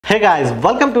Hey guys,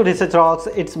 welcome to Research Rocks.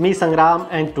 It's me Sangram,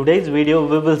 and today's video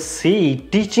we will see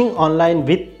teaching online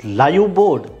with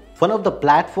LiveBoard. One of the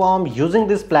platform. Using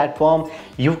this platform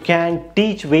you can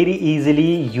teach very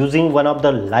easily using one of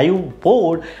the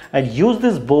LiveBoard, and use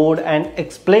this board and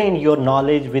explain your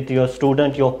knowledge with your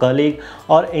student, your colleague,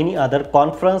 or any other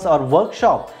conference or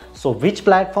workshop. So which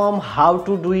platform, how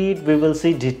to do it, we will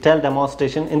see detailed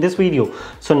demonstration in this video.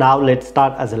 So now let's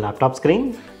start as a laptop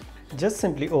screen. Just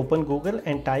simply open Google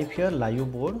and type here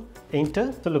LiveBoard,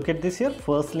 enter. So look at this here,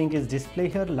 first link is display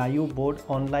here, LiveBoard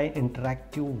online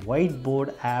interactive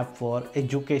whiteboard app for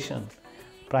education.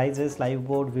 Prices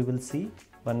LiveBoard we will see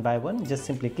one by one. Just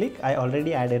simply click. I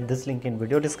already added this link in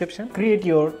video description. Create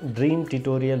your dream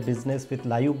tutorial business with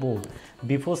LiveBoard.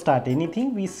 Before start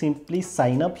anything, we simply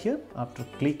sign up here. After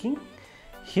clicking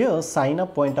here, sign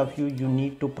up point of view, you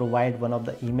need to provide one of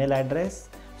the email address.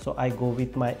 So I go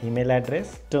with my email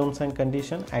address, terms and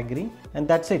condition, agree, and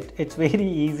that's it. It's very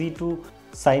easy to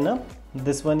sign up.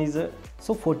 This one is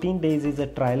so 14 days is a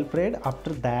trial period. After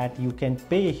that you can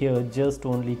pay here just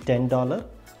only $10.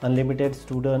 Unlimited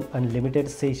student, unlimited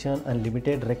session,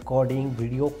 unlimited recording,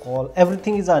 video call,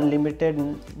 everything is unlimited,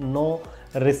 no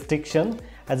restriction.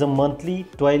 As a monthly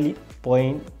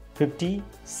 12.50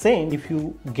 cents. If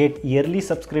you get yearly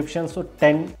subscription, so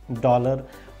 $10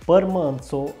 per month.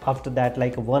 So after that,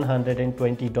 like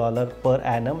 $120 per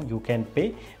annum you can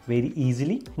pay very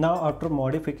easily. Now after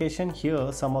modification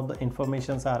here, some of the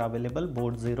informations are available.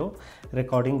 Board 0,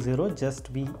 recording 0. Just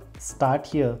we start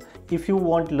here. If you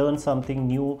want to learn something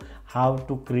new, how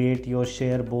to create your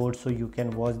share board, so you can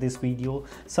watch this video.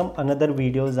 Some another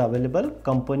videos available,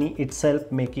 company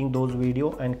itself making those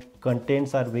video and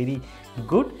contents are very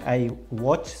good. I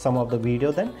watch some of the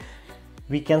video. Then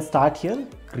we can start here,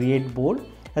 create board.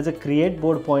 As a create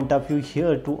board point of view,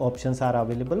 here two options are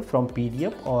available, from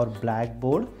PDF or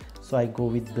Blackboard. So I go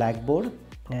with Blackboard,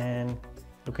 and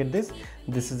look at this.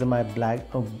 This is my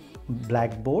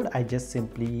Blackboard. I just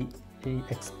simply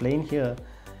explain here.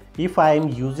 If I am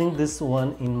using this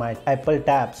one in my Apple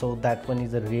tab, so that one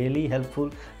is really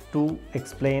helpful to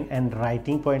explain and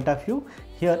writing point of view.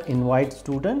 Here invite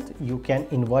student, you can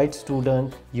invite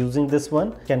student using this one.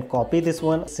 You can copy this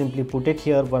one, simply put it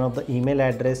here, one of the email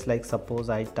address, like suppose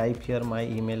I type here my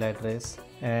email address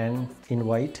and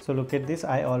invite. So look at this,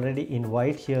 I already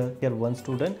invite here one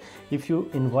student. If you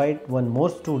invite one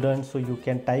more student, so you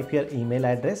can type here email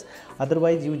address.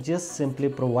 Otherwise you just simply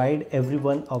provide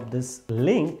everyone of this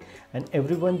link, and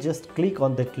everyone just click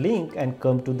on that link and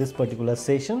come to this particular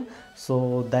session.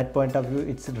 So that point of view,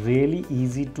 it's really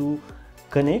easy to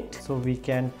connect. So we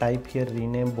can type here,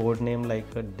 rename board name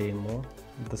like a demo,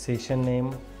 the session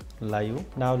name live.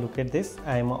 Now look at this,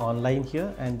 I am online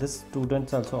here, and this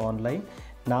students also online.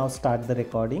 Now start the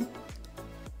recording.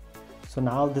 So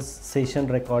now this session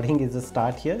recording is a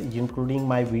start here, including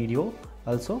my video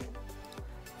also.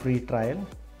 Free trial,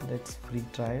 let's free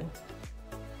trial.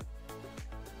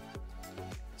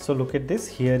 So look at this,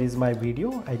 here is my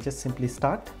video. I just simply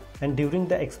start, and during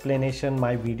the explanation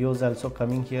my video is also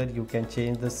coming here. You can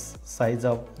change the size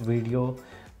of video,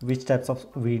 which types of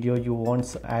video you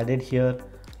want added here.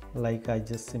 Like I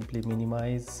just simply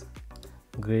minimize,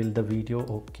 grill the video.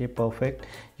 Okay, perfect.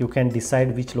 You can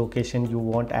decide which location you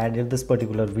want added this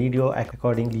particular video,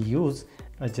 accordingly use.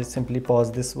 I just simply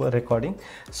pause this recording.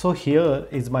 So here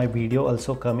is my video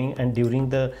also coming, and during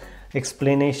the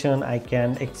explanation I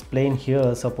can explain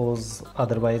here. Suppose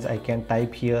otherwise I can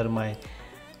type here my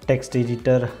text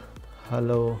editor,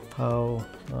 hello, how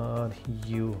are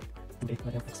you? Today I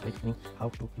am explaining how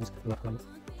to use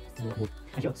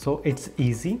LiveBoard. So it's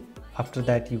easy. After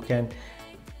that you can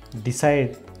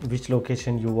decide which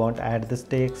location you want, add this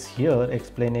text here,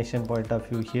 explanation point of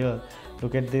view here.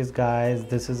 Look at this guys,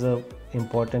 this is a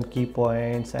important key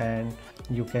points, and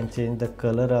you can change the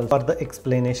color also for the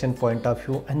explanation point of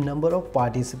view, and number of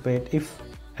participate. If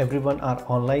everyone are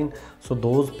online, so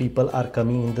those people are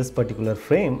coming in this particular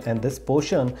frame and this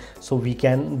portion, so we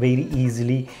can very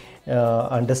easily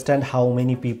understand how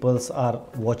many peoples are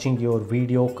watching your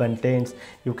video contents.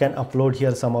 You can upload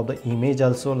here some of the image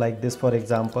also, like this. For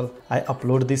example, I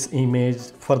upload this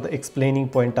image for the explaining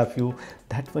point of view.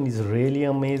 That one is really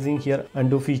amazing. Here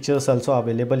undo features also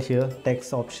available here,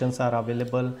 text options are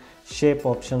available, shape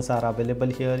options are available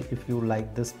here if you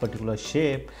like this particular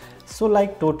shape. So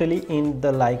like totally in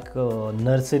the like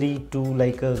nursery to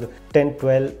like a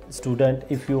 10-12 student,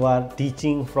 if you are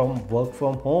teaching from work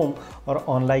from home or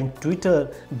online tutor,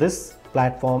 this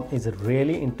platform is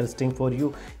really interesting for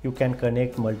you. You can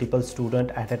connect multiple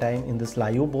students at a time in this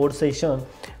LiveBoard session,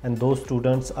 and those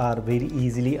students are very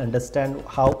easily understand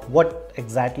what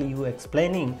exactly you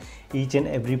explaining each and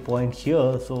every point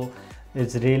here. So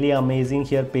it's really amazing.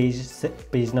 Here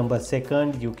page number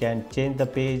 2, you can change the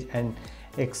page and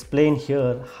explain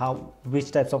here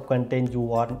which types of content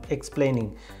you are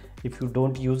explaining. If you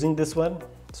don't using this one,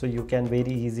 so you can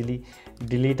very easily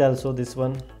delete also this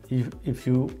one. If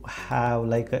you have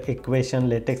like a equation,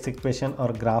 latex equation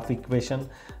or graph equation,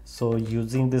 so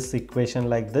using this equation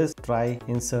like this, try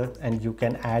insert, and you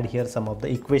can add here some of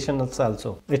the equations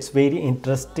also. It's very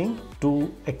interesting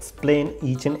to explain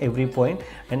each and every point,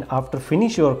 and after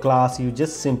finish your class you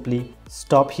just simply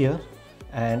stop here,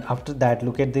 and after that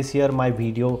look at this here, my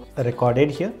video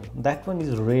recorded here. That one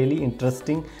is really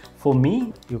interesting for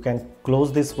me. You can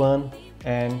close this one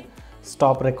and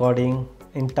stop recording.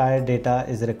 Entire data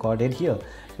is recorded here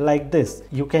like this.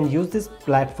 You can use this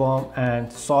platform and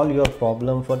solve your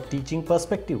problem for teaching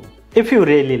perspective. If you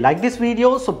really like this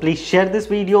video, so please share this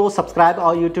video, subscribe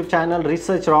our YouTube channel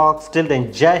Research Rocks. Till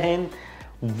then, Jai Hind,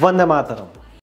 Vande Mataram.